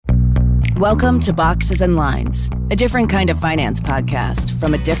Welcome to Boxes and Lines, a different kind of finance podcast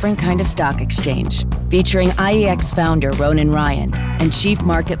from a different kind of stock exchange, featuring IEX founder Ronan Ryan and Chief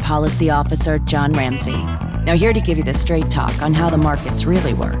Market Policy Officer John Ramsey. Now here to give you the straight talk on how the markets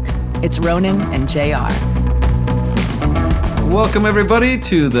really work, it's Ronan and JR. Welcome everybody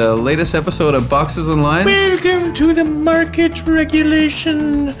to the latest episode of Boxes and Lines. Welcome to the market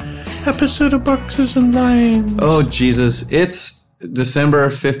regulation episode of Boxes and Lines. Oh Jesus, it's December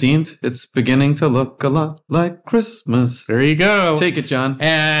 15th. It's beginning to look a lot like Christmas. There you go. Take it, John.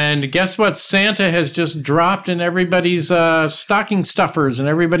 And guess what? Santa has just dropped in everybody's stocking stuffers and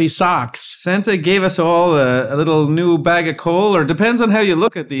everybody's socks. Santa gave us all a little new bag of coal, or depends on how you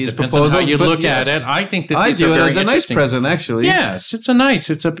look at these proposals. Depends on how you look at it. I think that these I do are it very as a nice interesting. present, actually. Yes, it's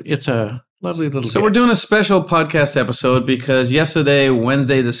a lovely little So gift. we're doing a special podcast episode because yesterday,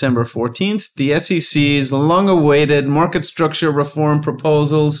 Wednesday, December 14th, the SEC's long-awaited market structure reform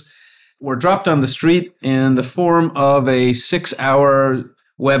proposals were dropped on the street in the form of a 6-hour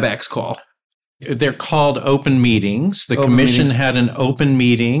WebEx call. They're called open meetings. The Open commission meetings. had an open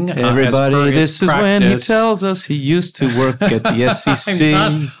meeting. Everybody, this is when he practice. tells us he used to work at the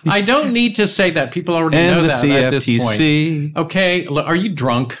SEC I don't need to say that. People already and know the that at this point. CFTC. Okay, are you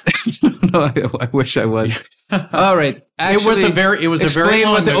drunk? No, I wish I was. All right. Actually, It was a very explain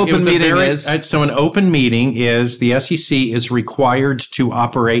long, what the open meeting is. So an open meeting is the SEC is required to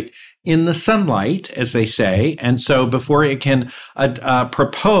operate in the sunlight, as they say. And so before it can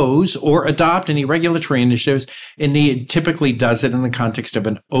propose or adopt any regulatory initiatives, it typically does it in the context of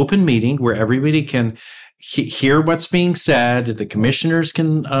an open meeting where everybody can hear what's being said. The commissioners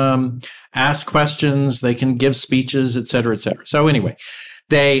can ask questions. They can give speeches, et cetera, et cetera. So anyway,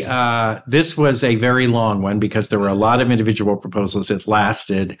 this was a very long one because there were a lot of individual proposals. It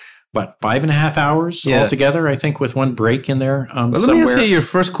lasted, 5.5 hours altogether, I think, with one break in there Well, somewhere. let me ask you your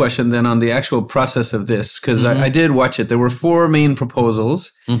first question then on the actual process of this, because I did watch it. There were 4 main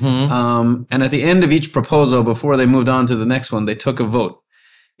proposals. And at the end of each proposal, before they moved on to the next one, they took a vote.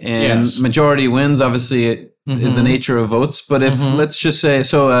 And majority wins. Obviously, it is the nature of votes. But if, let's just say,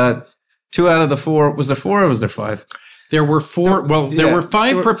 2 out of the 4, was there 4 or was there 5? There were 4. There were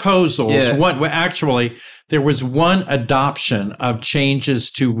 5 proposals. Yeah. Actually, there was one adoption of changes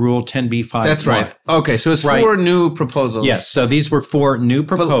to Rule 10b-5. That's right. Okay, so it's 4 new proposals. Yes. So these were 4 new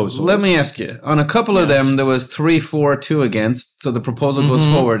proposals. But let me ask you, on a couple of them, there was 3 for, 2 against. So the proposal goes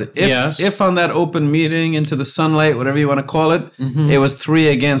forward. If on that open meeting into the sunlight, whatever you want to call it, it was 3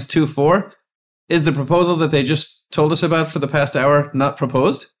 against, 2 for, is the proposal that they just told us about for the past hour not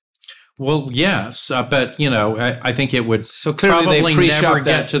proposed? Well, yes, but I think it would clearly they probably pre-shot never that.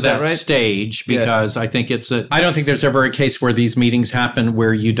 get to Is that that right? stage because I think I don't think there's ever a case where these meetings happen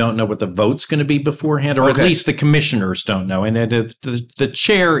where you don't know what the vote's going to be beforehand, or at least the commissioners don't know. And the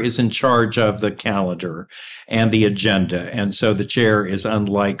chair is in charge of the calendar and the agenda, and so the chair is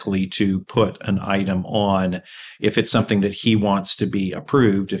unlikely to put an item on if it's something that he wants to be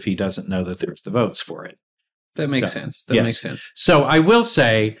approved if he doesn't know that there's the votes for it. That makes sense. That makes sense. So I will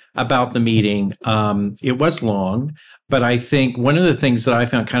say about the meeting, it was long, but I think one of the things that I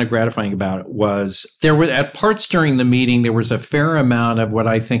found kind of gratifying about it was there were at parts during the meeting, there was a fair amount of what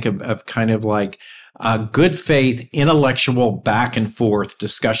I think of kind of like good faith, intellectual back and forth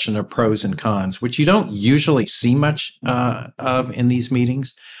discussion of pros and cons, which you don't usually see much of in these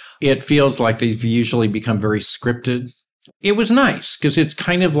meetings. It feels like they've usually become very scripted. It was nice because it's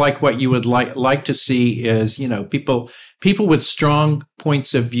kind of like what you would like to see is, people with strong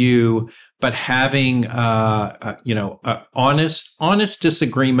points of view, but having, honest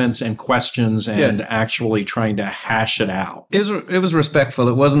disagreements and questions and actually trying to hash it out. It was respectful.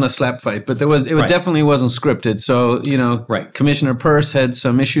 It wasn't a slap fight, but it definitely wasn't scripted. So, Commissioner Peirce had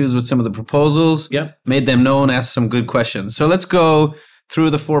some issues with some of the proposals, made them known, asked some good questions. So let's go through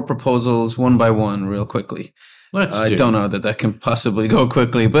the 4 proposals one by one real quickly. I don't know that can possibly go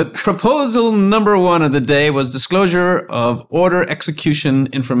quickly, but proposal number 1 of the day was disclosure of order execution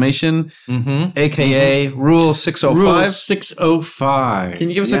information, aka Rule 605. Rule 605. Can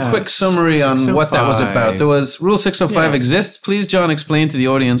you give us a quick summary on what that was about? There was Rule 605 exists. Please, John, explain to the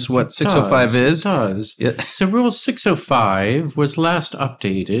audience what 605 is. It does. Yeah. So Rule 605 was last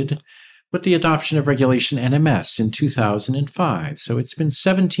updated with the adoption of Regulation NMS in 2005. So it's been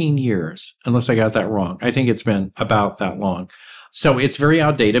 17 years, unless I got that wrong. I think it's been about that long. So it's very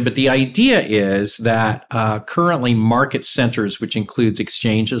outdated, but the idea is that currently market centers, which includes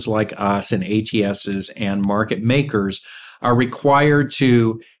exchanges like us and ATSs and market makers, are required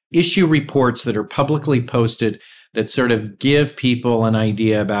to issue reports that are publicly posted that sort of give people an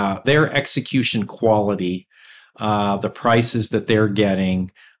idea about their execution quality, the prices that they're getting,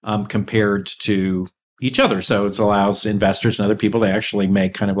 compared to each other. So it allows investors and other people to actually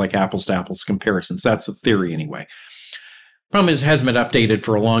make kind of like apples to apples comparisons. That's the theory anyway. Problem is, it hasn't been updated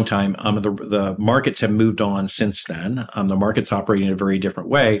for a long time. The markets have moved on since then. The market's operating in a very different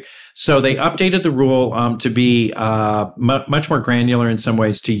way. So they updated the rule to be much more granular in some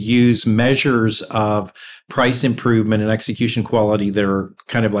ways, to use measures of price improvement and execution quality that are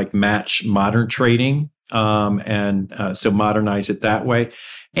kind of like match modern trading, so modernize it that way.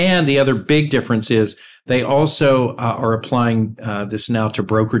 And the other big difference is they also are applying this now to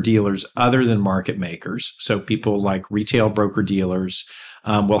broker-dealers other than market makers. So people like retail broker-dealers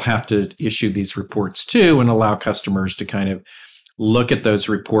will have to issue these reports too, and allow customers to kind of look at those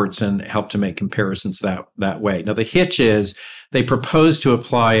reports and help to make comparisons that way. Now, the hitch is they propose to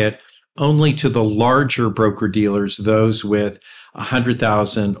apply it only to the larger broker-dealers, those with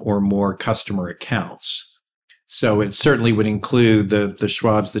 100,000 or more customer accounts. So it certainly would include the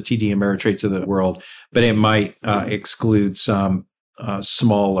Schwabs, the TD Ameritrades of the world, but it might exclude some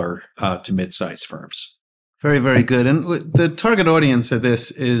smaller to mid-sized firms. Very, very good. And the target audience of this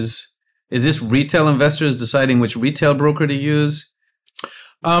is this retail investors deciding which retail broker to use?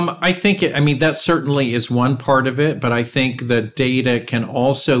 I think that certainly is one part of it, but I think the data can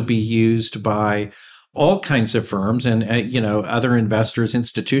also be used by all kinds of firms and, other investors,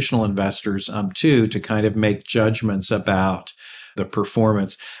 institutional investors, too, to kind of make judgments about the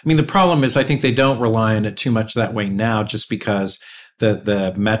performance. The problem is I think they don't rely on it too much that way now, just because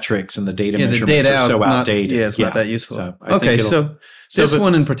the metrics and the data measurements are so outdated. It's not that useful. So this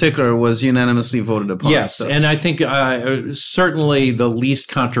one in particular was unanimously voted upon. Yes, so. And I think certainly the least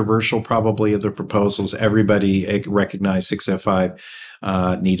controversial probably of the proposals, everybody recognized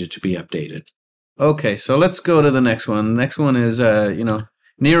 605 needed to be updated. Okay, so let's go to the next one. The next one is,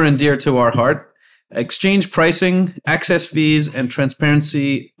 near and dear to our heart. Exchange pricing, access fees, and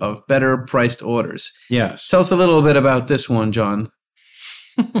transparency of better priced orders. Yes. Tell us a little bit about this one, John.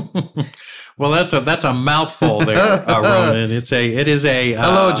 Well, that's a mouthful there, Ronan. It is a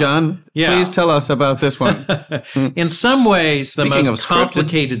hello, John. Yeah. Please tell us about this one. In some ways, the most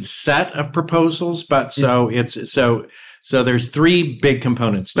complicated set of proposals, but So there's three big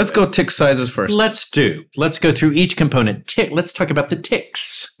components. Let's go tick sizes first. Let's go through each component. Let's talk about the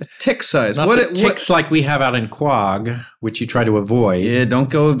ticks. The tick size. Not the ticks like we have out in Quag, which you try to avoid. Yeah, don't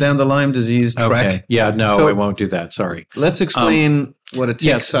go down the Lyme disease track. Okay. Yeah, no, I won't do that. Sorry. Let's explain what a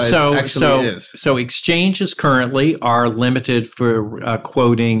tick size actually is. So exchanges currently are limited for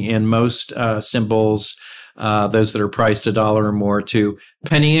quoting in most symbols, those that are priced $1 or more, to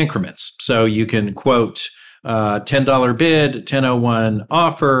penny increments. So you can quote $10 bid, 1001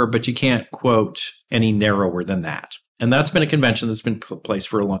 offer, but you can't quote any narrower than that. And that's been a convention that's been put in place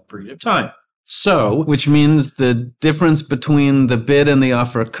for a long period of time. So, which means the difference between the bid and the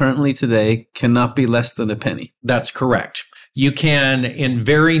offer currently today cannot be less than a penny. That's correct. You can, in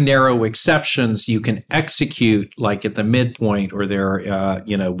very narrow exceptions, you can execute like at the midpoint or they're,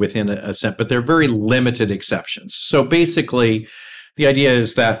 within a cent, but they're very limited exceptions. So basically, the idea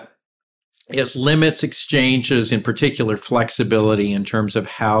is that it limits exchanges, in particular flexibility in terms of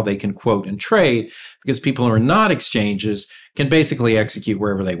how they can quote and trade, because people who are not exchanges can basically execute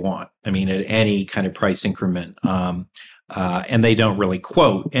wherever they want. At any kind of price increment, and they don't really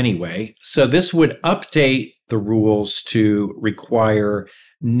quote anyway. So this would update the rules to require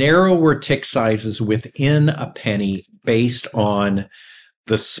narrower tick sizes within a penny based on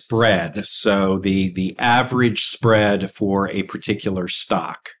the spread. So the average spread for a particular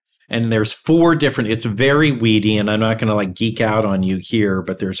stock. And there's four different, it's very weedy, and I'm not going to geek out on you here,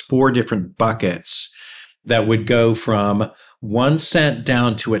 but there's four different buckets that would go from 1 cent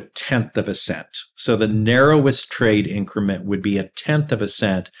down to 1/10 of a cent. So the narrowest trade increment would be 1/10 of a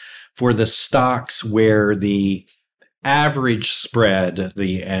cent for the stocks where the average spread,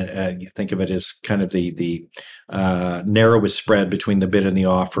 you think of it as kind of the narrowest spread between the bid and the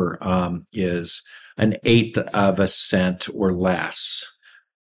offer, is 1/8 of a cent or less.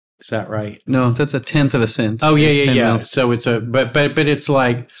 Is that right? No, that's 1/10 of a cent. Oh, yeah. So it's but it's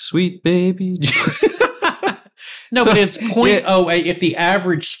like sweet baby. No, but it's 0.08. If the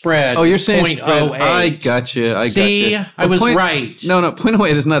average spread you're is saying 0.08. I got you. See, I was right. No,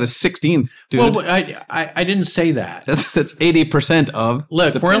 0.08 is not a 16th, dude. Well, I didn't say that. That's 80% of.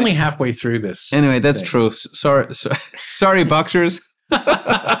 Look, we're only halfway through this. Anyway, that's true. Sorry, boxers.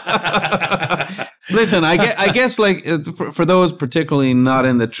 Listen, I guess for those particularly not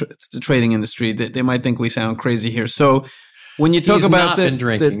in the trading industry, they might think we sound crazy here. So when you talk about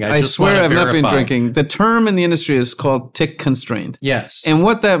I swear I've not been drinking. The term in the industry is called tick constrained. Yes. And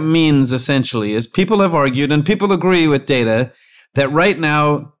what that means essentially is people have argued, and people agree with data, that right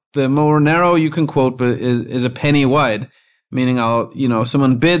now the more narrow you can quote is a penny wide, meaning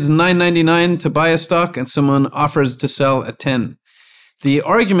someone bids $9.99 to buy a stock and someone offers to sell at 10. The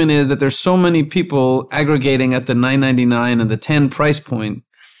argument is that there's so many people aggregating at the $9.99 and the 10 price point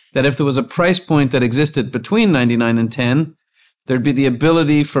that if there was a price point that existed between 99 and 10, there'd be the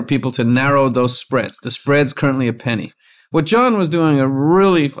ability for people to narrow those spreads. The spread's currently a penny. What John was doing a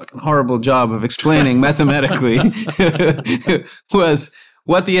really fucking horrible job of explaining mathematically was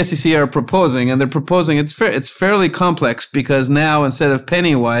what the SEC are proposing. And they're proposing, it's fairly complex because now instead of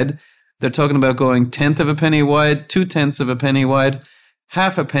penny wide, they're talking about going 1/10 of a penny wide, 2/10 of a penny wide,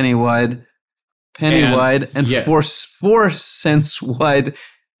 half a penny wide, wide, and 4 cents wide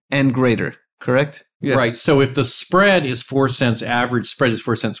and greater, correct? Yes. Right. So if the spread is 4 cents, average spread is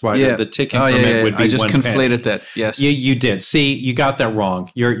 4 cents wide, the tick increment would be 1 penny. I just conflated that. Yes. You did. See, you got that wrong.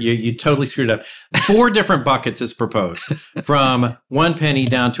 You totally screwed up. 4 different buckets is proposed from 1 penny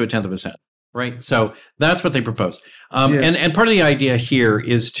down to 1/10 of a cent. Right. So that's what they propose. And part of the idea here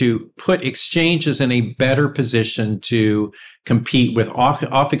is to put exchanges in a better position to compete with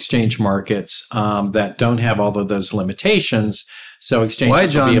off exchange markets that don't have all of those limitations. So exchanges. Why,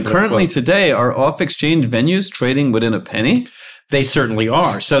 John? Currently today, are off exchange venues trading within a penny? They certainly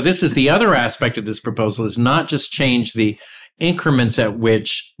are. So this is the other aspect of this proposal, is not just change the increments at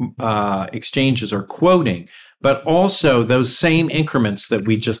which exchanges are quoting, but also those same increments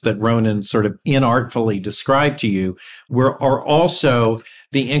that Ronan sort of inartfully described to you are also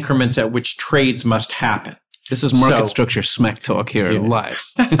the increments at which trades must happen. This is market structure smack talk here live.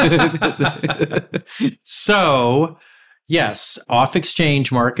 So, yes,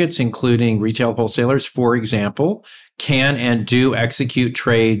 off-exchange markets, including retail wholesalers, for example, can and do execute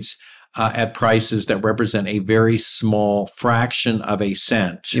trades at prices that represent a very small fraction of a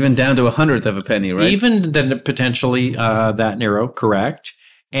cent. Even down to 1/100th of a penny, right? Even then potentially that narrow, correct.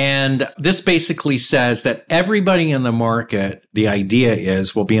 And this basically says that everybody in the market, the idea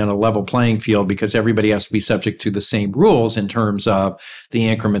is, will be on a level playing field because everybody has to be subject to the same rules in terms of the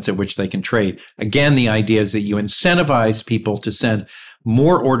increments at which they can trade. Again, the idea is that you incentivize people to send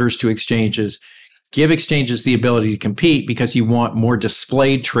more orders to exchanges, give exchanges the ability to compete because you want more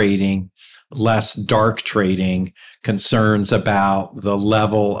displayed trading, less dark trading, concerns about the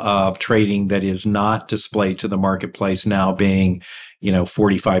level of trading that is not displayed to the marketplace now being,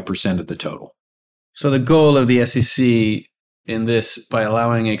 45% of the total. So the goal of the SEC in this, by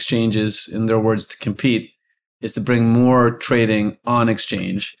allowing exchanges, in their words, to compete, is to bring more trading on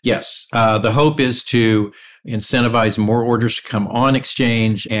exchange. Yes. The hope is to incentivize more orders to come on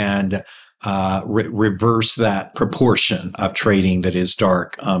exchange and reverse that proportion of trading that is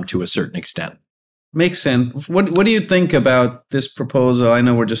dark to a certain extent. Makes sense. What do you think about this proposal? I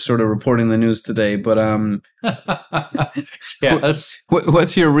know we're just sort of reporting the news today, but yes.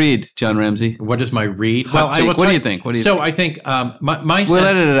 What's your read, John Ramsey? What is my read? What do you think? I think my sense. We'll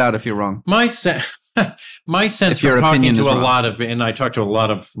edit it out if you're wrong. My sense from talking to a lot of, and I talk to a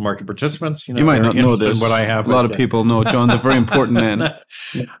lot of market participants. You might not know this. What I have, a lot of people know John's a very important man.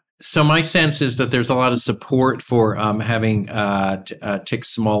 So my sense is that there's a lot of support for having ticks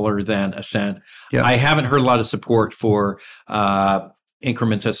smaller than a cent. Yep. I haven't heard a lot of support for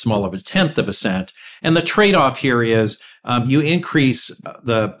increments as small as 1/10 of a cent. And the trade-off here is you increase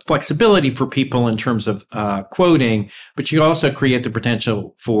the flexibility for people in terms of quoting, but you also create the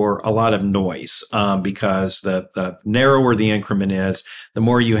potential for a lot of noise because the narrower the increment is, the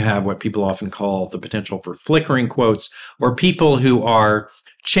more you have what people often call the potential for flickering quotes, or people who are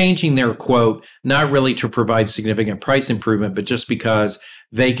changing their quote, not really to provide significant price improvement, but just because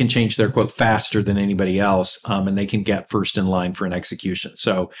they can change their quote faster than anybody else, and they can get first in line for an execution.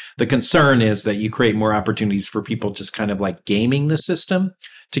 So the concern is that you create more opportunities for people just kind of like gaming the system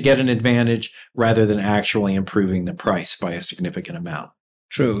to get an advantage rather than actually improving the price by a significant amount.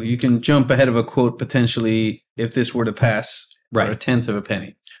 True. You can jump ahead of a quote potentially if this were to pass. Right. Or 1/10 of a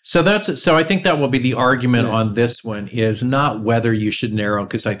penny. So I think that will be the argument on this one, is not whether you should narrow,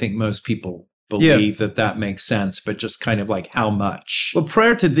 because I think most people believe that makes sense, but just kind of like how much. Well,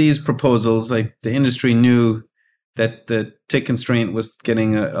 prior to these proposals, like the industry knew that the tick constraint was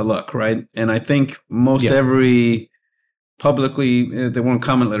getting a look, right? And I think most every publicly, there weren't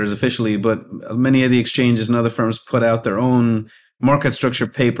comment letters officially, but many of the exchanges and other firms put out their own market structure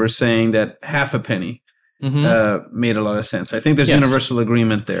papers saying that half a penny made a lot of sense. I think there's universal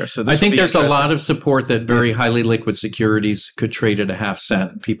agreement there. So I think there's a lot of support that very highly liquid securities could trade at a 1/2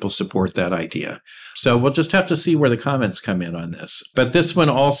 cent. People support that idea. So we'll just have to see where the comments come in on this. But this one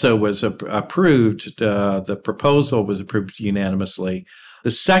also was approved. The proposal was approved unanimously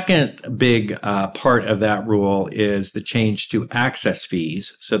The second big part of that rule is the change to access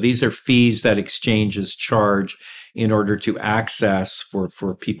fees. So these are fees that exchanges charge in order to access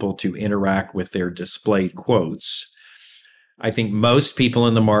for people to interact with their displayed quotes. I think most people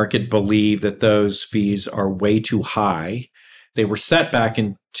in the market believe that those fees are way too high. They were set back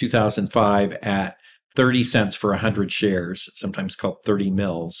in 2005 at 30 cents for 100 shares, sometimes called 30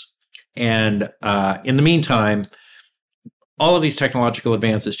 mils. And in the meantime, all of these technological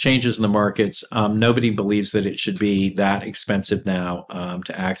advances, changes in the markets, nobody believes that it should be that expensive now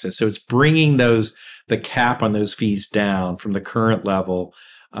to access. So it's bringing the cap on those fees down from the current level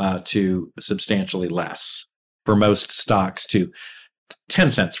to substantially less. For most stocks to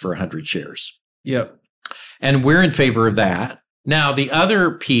 10 cents for 100 shares. Yep. And we're in favor of that. Now, the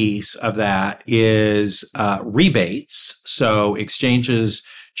other piece of that is rebates. So exchanges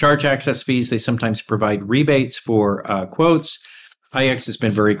charge access fees. They sometimes provide rebates for quotes. IEX has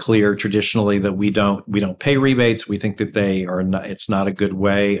been very clear traditionally that we don't pay rebates. We think that it's not a good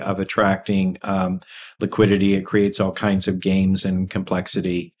way of attracting liquidity. It creates all kinds of games and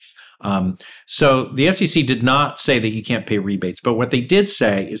complexity. So the SEC did not say that you can't pay rebates, but what they did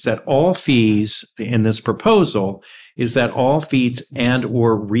say is that all fees in this proposal is that all fees and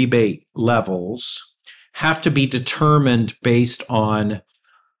or rebate levels have to be determined based on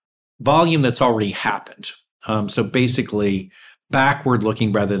volume that's already happened. So basically backward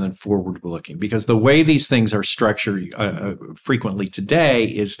looking rather than forward looking, because the way these things are structured frequently today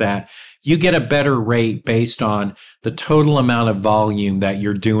is that you get a better rate based on the total amount of volume that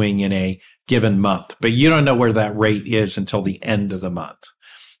you're doing in a given month, but you don't know where that rate is until the end of the month.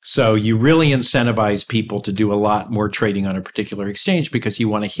 So you really incentivize people to do a lot more trading on a particular exchange because you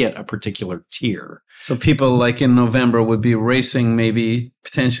want to hit a particular tier. So people like in November would be racing maybe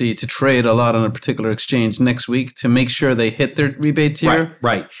potentially to trade a lot on a particular exchange next week to make sure they hit their rebate tier.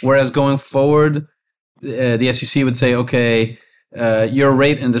 Right. Whereas going forward, the SEC would say, okay, your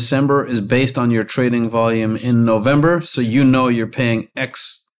rate in December is based on your trading volume in November. So you know you're paying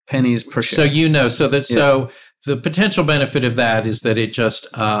X pennies per share. So the potential benefit of that is that it just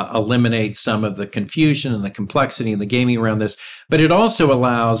eliminates some of the confusion and the complexity and the gaming around this. But it also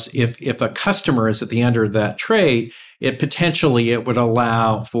allows, if a customer is at the end of that trade, it would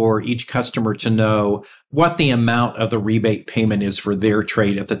allow for each customer to know what the amount of the rebate payment is for their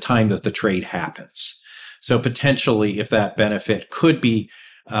trade at the time that the trade happens. So potentially, if that benefit could be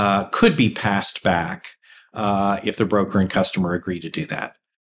passed back, if the broker and customer agree to do that.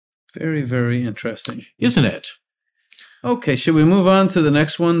 Very, very interesting. Isn't it? Okay, should we move on to the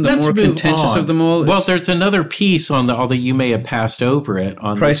next one, the more contentious of them all? Well, there's another piece although you may have passed over it,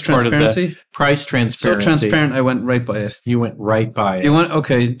 on price this part transparency? of the price transparency. So transparent, I went right by it. You went right by it. Do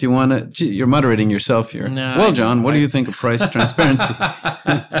you want to, you're moderating yourself here. No, well, John, what do you think of price transparency?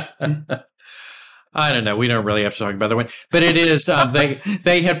 I don't know. We don't really have to talk about that one, but it is.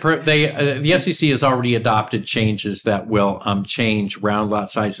 The SEC has already adopted changes that will change round lot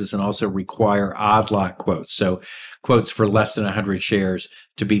sizes and also require odd lot quotes. So quotes for less than 100 shares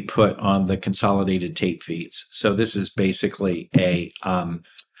to be put on the consolidated tape feeds. So this is basically it's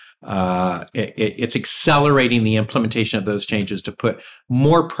accelerating the implementation of those changes to put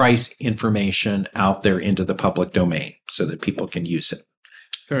more price information out there into the public domain so that people can use it.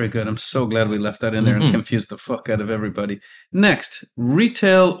 Very good. I'm so glad we left that in there and confused the fuck out of everybody. Next,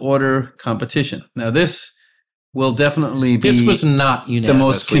 retail order competition. Now, this will definitely be this was not the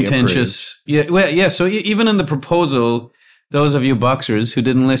most contentious. Approved. So even in the proposal, those of you boxers who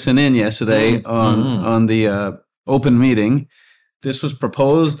didn't listen in yesterday on the open meeting, this was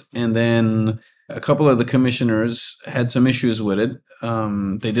proposed, and then a couple of the commissioners had some issues with it.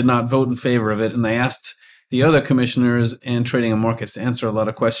 They did not vote in favor of it, and they asked the other commissioners and trading and markets to answer a lot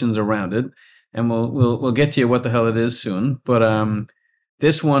of questions around it, and we'll get to you what the hell it is soon. But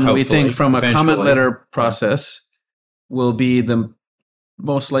this one, hopefully, we think from a comment letter process, will be the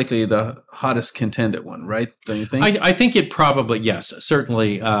most likely the hottest contended one, right? Don't you think? I think it probably, yes,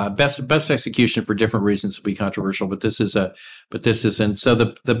 certainly. Best execution for different reasons will be controversial, but this isn't. So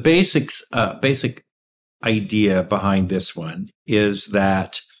the basic idea behind this one is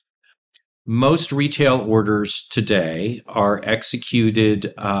that most retail orders today are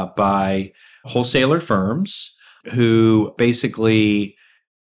executed by wholesaler firms who basically,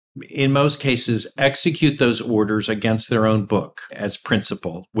 in most cases, execute those orders against their own book as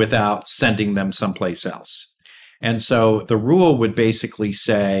principal without sending them someplace else. And so the rule would basically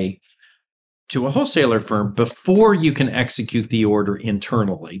say to a wholesaler firm, before you can execute the order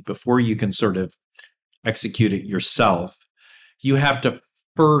internally, before you can sort of execute it yourself, you have to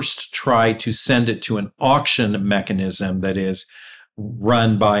first try to send it to an auction mechanism that is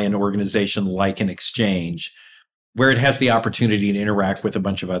run by an organization like an exchange, where it has the opportunity to interact with a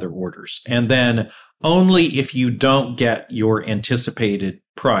bunch of other orders. And then only if you don't get your anticipated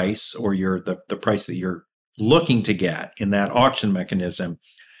price or the price that you're looking to get in that auction mechanism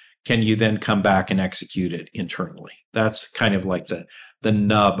can you then come back and execute it internally. That's kind of like the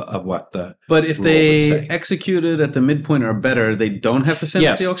nub of what the But if they execute it at the midpoint or better, they don't have to send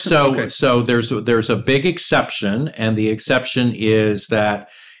it to the auction? So there's a big exception, and the exception is that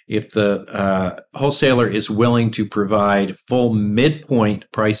if the wholesaler is willing to provide full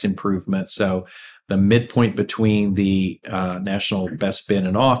midpoint price improvement, so the midpoint between the national best bid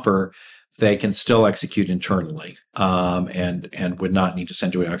and offer, they can still execute internally and would not need to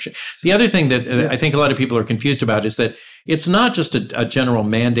send to an auction. The other thing that I think a lot of people are confused about is that it's not just a general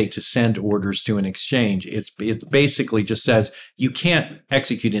mandate to send orders to an exchange. It basically just says you can't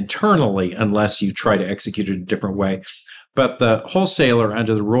execute internally unless you try to execute it a different way. But the wholesaler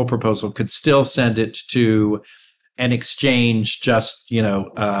under the rule proposal could still send it to an exchange, just,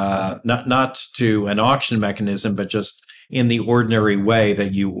 not to an auction mechanism, but just in the ordinary way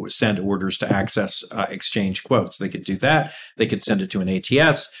that you send orders to access exchange quotes. They could do that. They could send it to an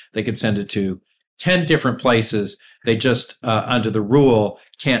ATS. They could send it to 10 different places. They just, under the rule,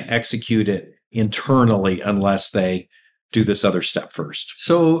 can't execute it internally unless they do this other step first.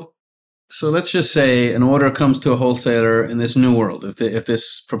 So let's just say an order comes to a wholesaler in this new world, if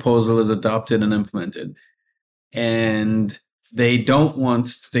this proposal is adopted and implemented, and they don't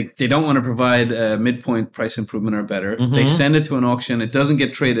want to provide a midpoint price improvement or better. Mm-hmm. They send it to an auction. It doesn't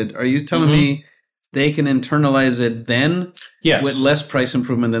get traded. Are you telling me they can internalize it then with less price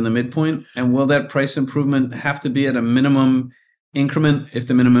improvement than the midpoint? And will that price improvement have to be at a minimum increment if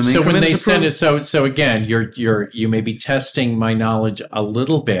the minimum increment is approved? So when they send it, so again, you may be testing my knowledge a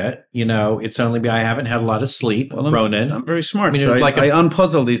little bit. It's only I haven't had a lot of sleep, Ronan. I'm very smart. I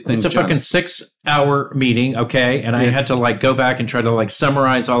unpuzzle these things. It's a fucking 6-hour meeting, okay? And I had to go back and try to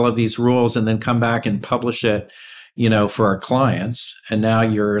summarize all of these rules and then come back and publish it, for our clients. And now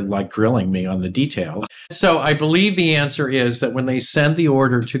you're grilling me on the details. So I believe the answer is that when they send the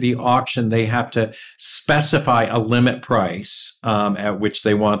order to the auction, they have to specify a limit price at which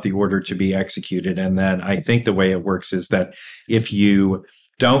they want the order to be executed. And then I think the way it works is that if you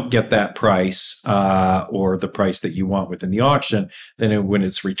don't get that price or the price that you want within the auction, then when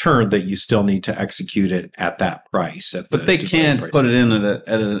it's returned, that you still need to execute it at that price. But they can't put it in at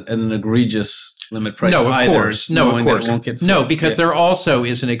an egregious limit price. No, of course. No, because there also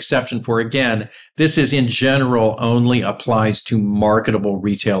is an exception for, again, this is in general only applies to marketable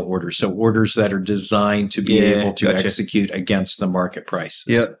retail orders. So orders that are designed to be able to execute against the market prices.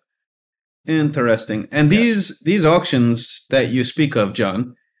 Yeah. Interesting. And these auctions that you speak of,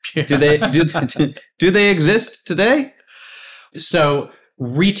 John, do they exist today? So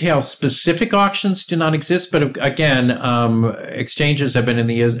retail specific auctions do not exist, but again, exchanges have been in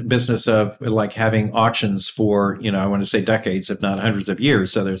the business of having auctions for, I want to say decades, if not hundreds of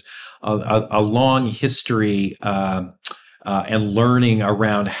years. So there's a long history and learning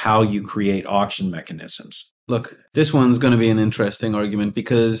around how you create auction mechanisms. Look, this one's going to be an interesting argument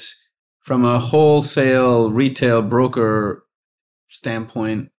because from a wholesale retail broker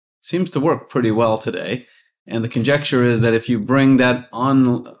standpoint, it seems to work pretty well today. And the conjecture is that if you bring that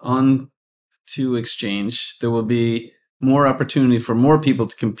on to exchange, there will be more opportunity for more people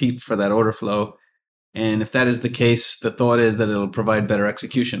to compete for that order flow. And if that is the case, the thought is that it'll provide better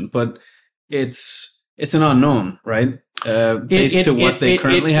execution. But it's an unknown, right? Based to what they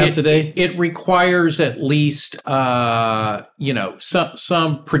currently have today? It requires at least, some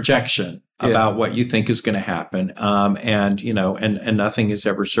projection about what you think is going to happen. And nothing is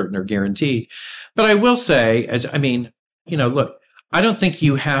ever certain or guaranteed. But I will say, look, I don't think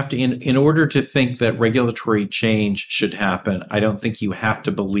you have to, in order to think that regulatory change should happen, I don't think you have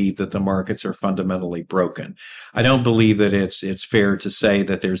to believe that the markets are fundamentally broken. I don't believe that it's fair to say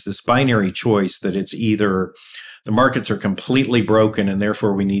that there's this binary choice that it's either the markets are completely broken and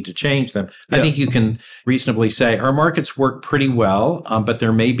therefore we need to change them. Yeah. I think you can reasonably say our markets work pretty well, but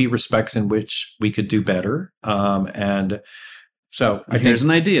there may be respects in which we could do better. And so I think here's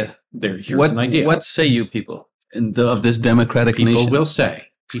an idea. Here's an idea. What say you people of this democratic nation? People will say.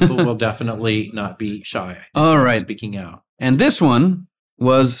 People will definitely not be shy. All right. Speaking out. And this one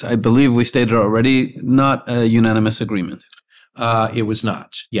was, I believe we stated already, not a unanimous agreement. It was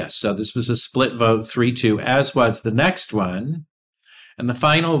not. Yes. So this was a split vote, 3-2, as was the next one. And the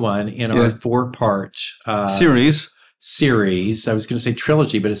final one in our 4-part series. I was going to say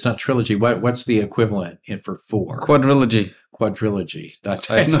trilogy, but it's not trilogy. What's the equivalent for 4? Quadrilogy. quadrilogy.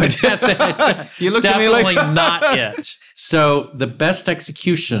 I have no idea. You looked at me like definitely not it. So the best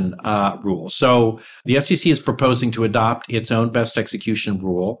execution rule. So the SEC is proposing to adopt its own best execution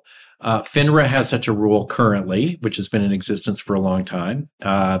rule. FINRA has such a rule currently, which has been in existence for a long time.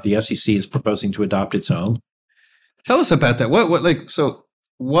 The SEC is proposing to adopt its own. Tell us about that. So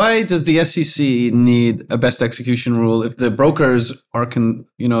why does the SEC need a best execution rule if the brokers are,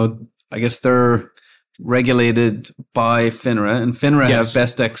 I guess they're regulated by FINRA, and FINRA has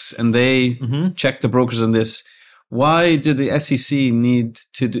best ex, and they check the brokers on this. Why did the SEC need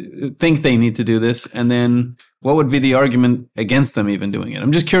to think they need to do this? And then what would be the argument against them even doing it?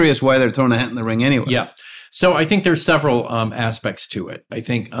 I'm just curious why they're throwing a hat in the ring anyway. Yeah. So I think there's several aspects to it. I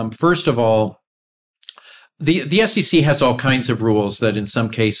think, first of all, the SEC has all kinds of rules that in some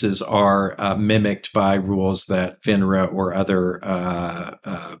cases are mimicked by rules that FINRA or other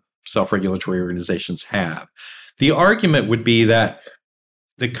self-regulatory organizations have. The argument would be that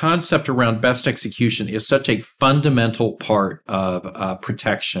the concept around best execution is such a fundamental part of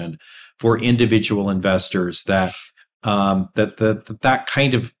protection for individual investors that that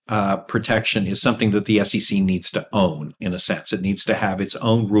kind of protection is something that the SEC needs to own, in a sense. It needs to have its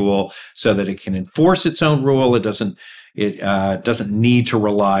own rule so that it can enforce its own rule. It doesn't need to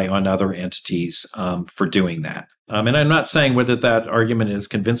rely on other entities for doing that. And I'm not saying whether that argument is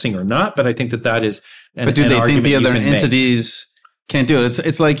convincing or not, but I think that is an argument. But do they think the other entities can't do it?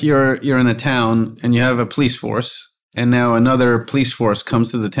 It's like you're in a town and you have a police force, and now another police force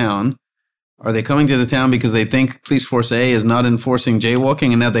comes to the town. Are they coming to the town because they think Police Force A is not enforcing jaywalking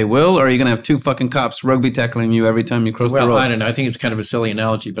and now they will? Or are you going to have two fucking cops rugby tackling you every time you cross the road? Well, I don't know. I think it's kind of a silly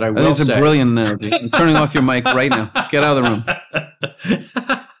analogy, but I think it's a brilliant analogy. I'm turning off your mic right now. Get out of the room.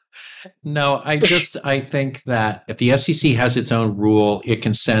 No, I think that if the SEC has its own rule, it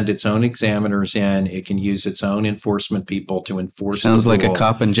can send its own examiners in. It can use its own enforcement people to enforce. Sounds like a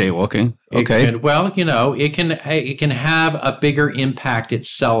cop in jaywalking. Okay. It can have a bigger impact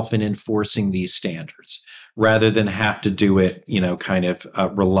itself in enforcing these standards rather than have to do it,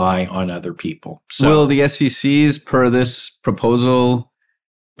 rely on other people. So, will the SEC's, per this proposal,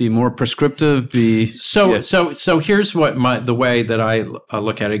 be more prescriptive? So here's what the way that I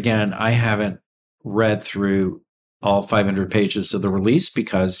look at it. Again, I haven't read through all 500 pages of the release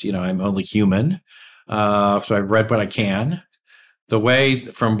because I'm only human. So I read what I can. The way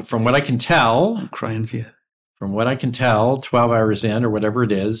from what I can tell, I'm crying for you. From what I can tell, 12 hours in or whatever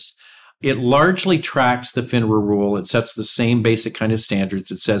it is, it largely tracks the FINRA rule. It sets the same basic kind of standards.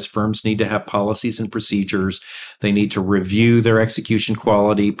 It says firms need to have policies and procedures. They need to review their execution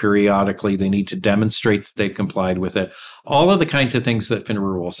quality periodically. They need to demonstrate that they've complied with it. All of the kinds of things that FINRA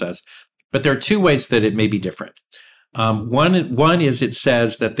rule says. But there are two ways that it may be different. One is it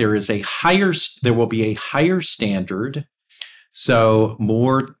says that there will be a higher standard. So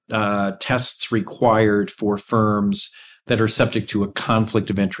more tests required for firms that are subject to a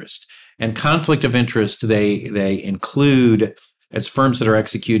conflict of interest. And conflict of interest, they include as firms that are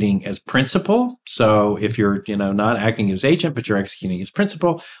executing as principal. So if you're, not acting as agent, but you're executing as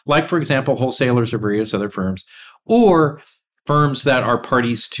principal, like, for example, wholesalers or various other firms, or firms that are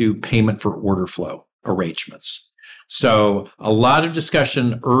parties to payment for order flow arrangements. So a lot of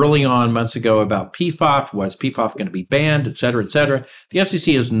discussion early on months ago about PFOF. Was PFOF going to be banned, et cetera, et cetera? The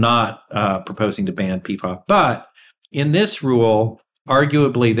SEC is not proposing to ban PFOF, but in this rule,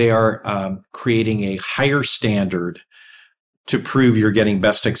 arguably, they are creating a higher standard to prove you're getting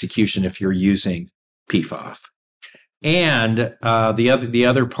best execution if you're using PFOF. And the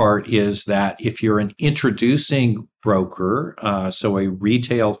other part is that if you're an introducing broker, so a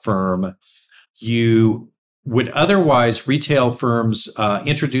retail firm, you would otherwise retail firms,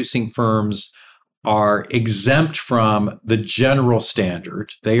 introducing firms are exempt from the general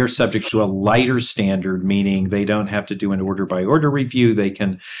standard. They are subject to a lighter standard, meaning they don't have to do an order-by-order review. They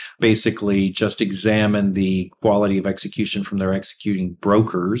can basically just examine the quality of execution from their executing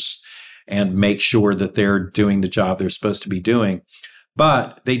brokers and make sure that they're doing the job they're supposed to be doing.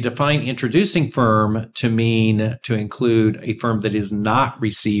 But they define introducing firm to include a firm that is not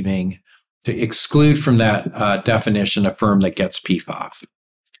receiving, to exclude from that definition a firm that gets PFOF.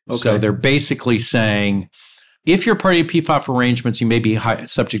 Okay. So they're basically saying, if you're party to PFOF arrangements, you may be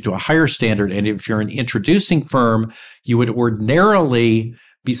subject to a higher standard. And if you're an introducing firm, you would ordinarily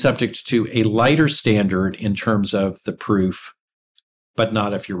be subject to a lighter standard in terms of the proof, but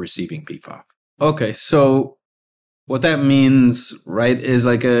not if you're receiving PFOF. Okay. So what that means, right, is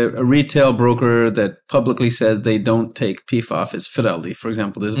like a retail broker that publicly says they don't take PFOF is Fidelity, for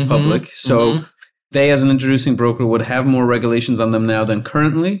example, is public. So they, as an introducing broker, would have more regulations on them now than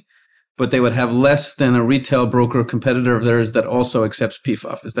currently. but they would have less than a retail broker competitor of theirs that also accepts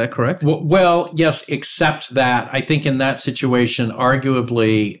PFOF. Is that correct? Well, yes, except that I think in that situation,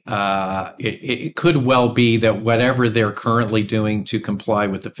 arguably, it could well be that whatever they're currently doing to comply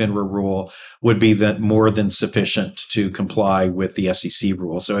with the FINRA rule would be that more than sufficient to comply with the SEC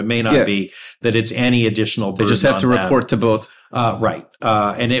rule. So it may not be that it's any additional burden. They just have to report to both. Right.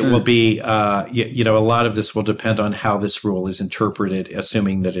 And it will be, a lot of this will depend on how this rule is interpreted,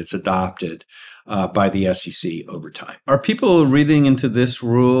 assuming that it's adopted by the SEC over time. Are people reading into this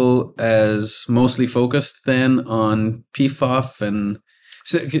rule as mostly focused then on PFOF? And,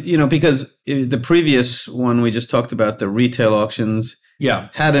 because the previous one we just talked about, the retail auctions,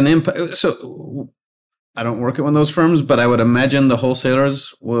 had an impact. So I don't work at one of those firms, but I would imagine the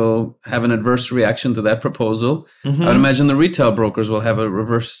wholesalers will have an adverse reaction to that proposal. Mm-hmm. I would imagine the retail brokers will have a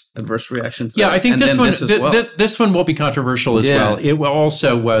adverse reaction to that. Yeah, I think this one will be controversial as well. It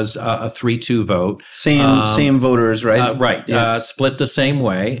also was a 3-2 vote. Same voters, right? Right. Yeah. Split the same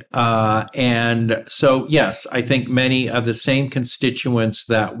way. And so, yes, I think many of the same constituents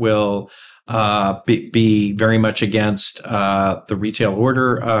that will be very much against the retail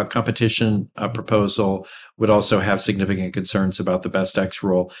order competition proposal would also have significant concerns about the Best X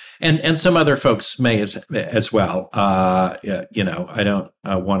rule, and some other folks may as well. I don't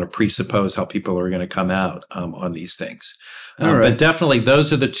want to presuppose how people are going to come out on these things, but definitely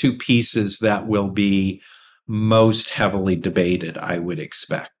those are the two pieces that will be most heavily debated, I would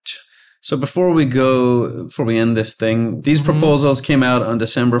expect. So before we end this thing, these proposals came out on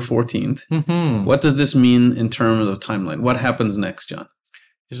December 14th. Mm-hmm. What does this mean in terms of timeline? What happens next, John?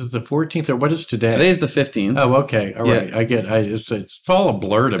 Is it the 14th or what is today? Today is the 15th. Oh, okay. All right. I get it's all a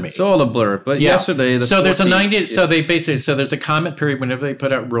blur to me. It's all a blur. But yesterday, the 14th. There's a 90, so they basically, there's a comment period. Whenever they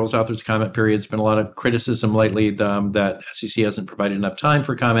put out rules out, there's a comment period. There's been a lot of criticism lately that SEC hasn't provided enough time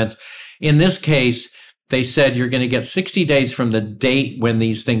for comments. In this case, they said you're going to get 60 days from the date when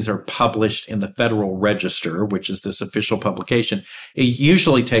these things are published in the Federal Register, which is this official publication. It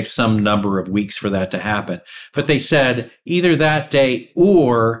usually takes some number of weeks for that to happen. But they said either that date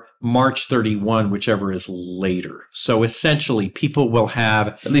or March 31, whichever is later. So essentially, people will have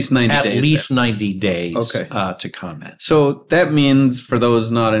at least 90 days to comment. So that means for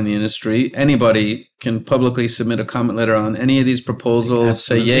those not in the industry, anybody can publicly submit a comment letter on any of these proposals,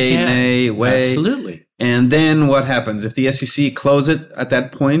 say yay, nay, way. Absolutely. And then what happens? If the SEC close it at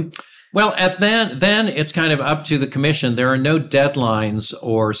that point? Well, then it's kind of up to the commission. There are no deadlines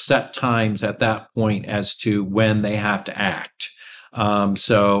or set times at that point as to when they have to act.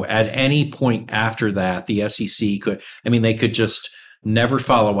 So at any point after that, the SEC they could just never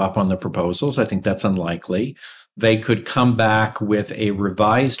follow up on the proposals. I think that's unlikely. They could come back with a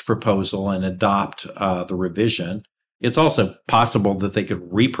revised proposal and adopt the revision. It's also possible that they could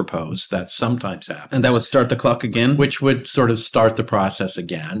repropose. That sometimes happens. And that would start the clock again? Which would sort of start the process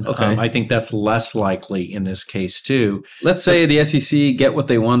again. Okay. I think that's less likely in this case, too. Let's say the SEC get what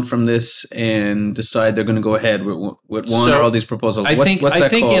they want from this and decide they're going to go ahead with one or all these proposals. I think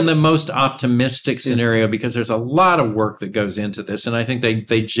in the most optimistic scenario, because there's a lot of work that goes into this, and I think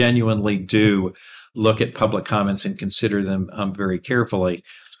they genuinely do look at public comments and consider them very carefully.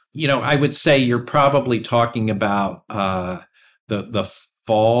 I would say you're probably talking about the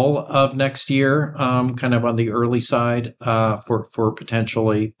fall of next year, kind of on the early side for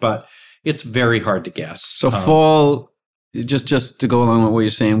potentially, but it's very hard to guess. So fall, just to go along with what you're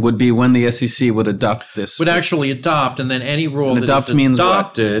saying, would be when the SEC would adopt this. Would actually adopt, and then any rule that is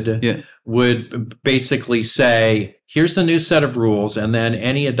adopted would basically say, here's the new set of rules, and then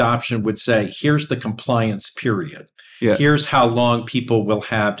any adoption would say, here's the compliance period. Yeah. Here's how long people will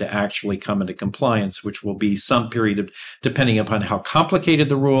have to actually come into compliance, which will be some period of, depending upon how complicated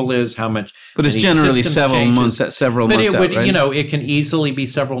the rule is, how much. But it's generally several months out, right? It can easily be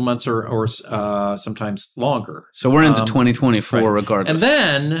several months or sometimes longer. So we're into 2024 regardless. And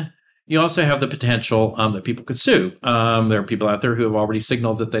then you also have the potential that people could sue. There are people out there who have already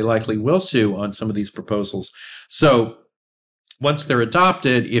signaled that they likely will sue on some of these proposals. So once they're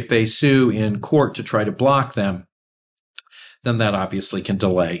adopted, if they sue in court to try to block them, then that obviously can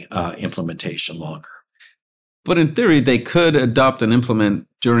delay implementation longer. But in theory, they could adopt and implement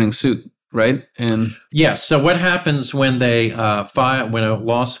during suit, right? And yes. So what happens when they when a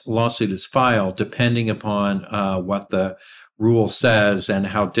lawsuit is filed, depending upon what the rule says and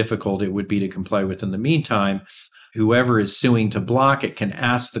how difficult it would be to comply with in the meantime, whoever is suing to block it can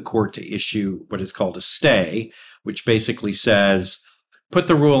ask the court to issue what is called a stay, which basically says, put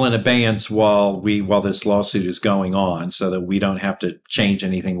the rule in abeyance while this lawsuit is going on so that we don't have to change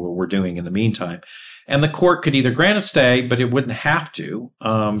anything what we're doing in the meantime. And the court could either grant a stay, but it wouldn't have to.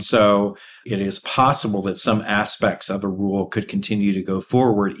 So it is possible that some aspects of a rule could continue to go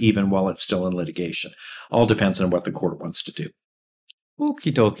forward even while it's still in litigation. All depends on what the court wants to do.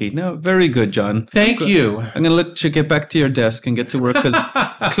 Okie dokie. No, very good, John. Thank you. I'm going to let you get back to your desk and get to work because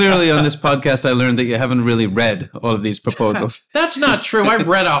clearly on this podcast I learned that you haven't really read all of these proposals. That's not true. I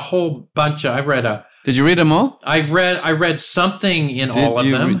read a whole bunch. Did you read them all? I read something in all of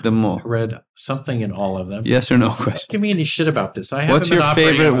them. Did you read them all? I read something in all of them. Yes or no question? Give me any shit about this. What's your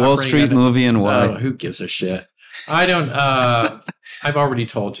favorite Wall Street movie and why? Who gives a shit? I don't. I've already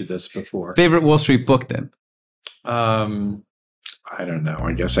told you this before. Favorite Wall Street book then? I don't know.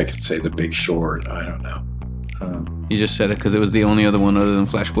 I guess I could say The Big Short. I don't know. You just said it because it was the only other one other than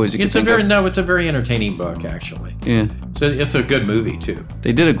Flash Boys you could think of. No, it's a very entertaining book, actually. Yeah. So it's a good movie, too.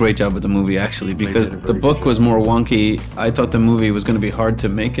 They did a great job with the movie, actually, because the book was more wonky. I thought the movie was going to be hard to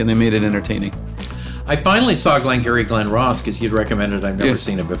make, and they made it entertaining. I finally saw Glengarry Glen Ross because you'd recommended it. I've never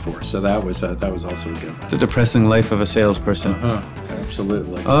seen it before, so that was also a good one. The Depressing Life of a Salesperson.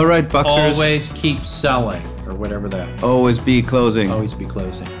 Absolutely. All right, Boxers. Always keep selling, or whatever that. Always be closing. Always be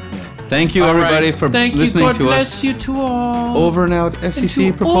closing. Yeah. Thank you, everybody, for listening to us. God bless you to all. Over and out,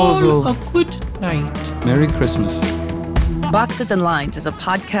 SEC proposal. All a good night. Merry Christmas. Boxes and Lines is a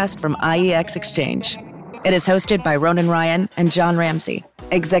podcast from IEX Exchange. It is hosted by Ronan Ryan and John Ramsey.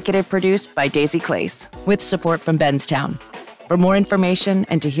 Executive produced by Daisy Clace, with support from Benstown. For more information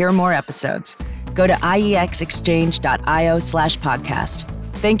and to hear more episodes, go to iexexchange.io/podcast.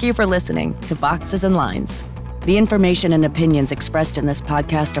 Thank you for listening to Boxes and Lines. The information and opinions expressed in this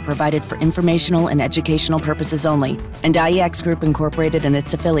podcast are provided for informational and educational purposes only, and IEX Group Incorporated and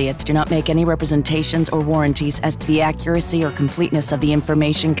its affiliates do not make any representations or warranties as to the accuracy or completeness of the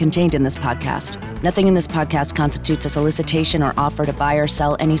information contained in this podcast. Nothing in this podcast constitutes a solicitation or offer to buy or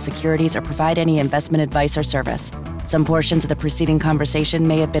sell any securities or provide any investment advice or service. Some portions of the preceding conversation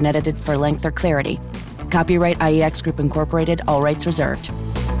may have been edited for length or clarity. Copyright IEX Group Incorporated, all rights reserved.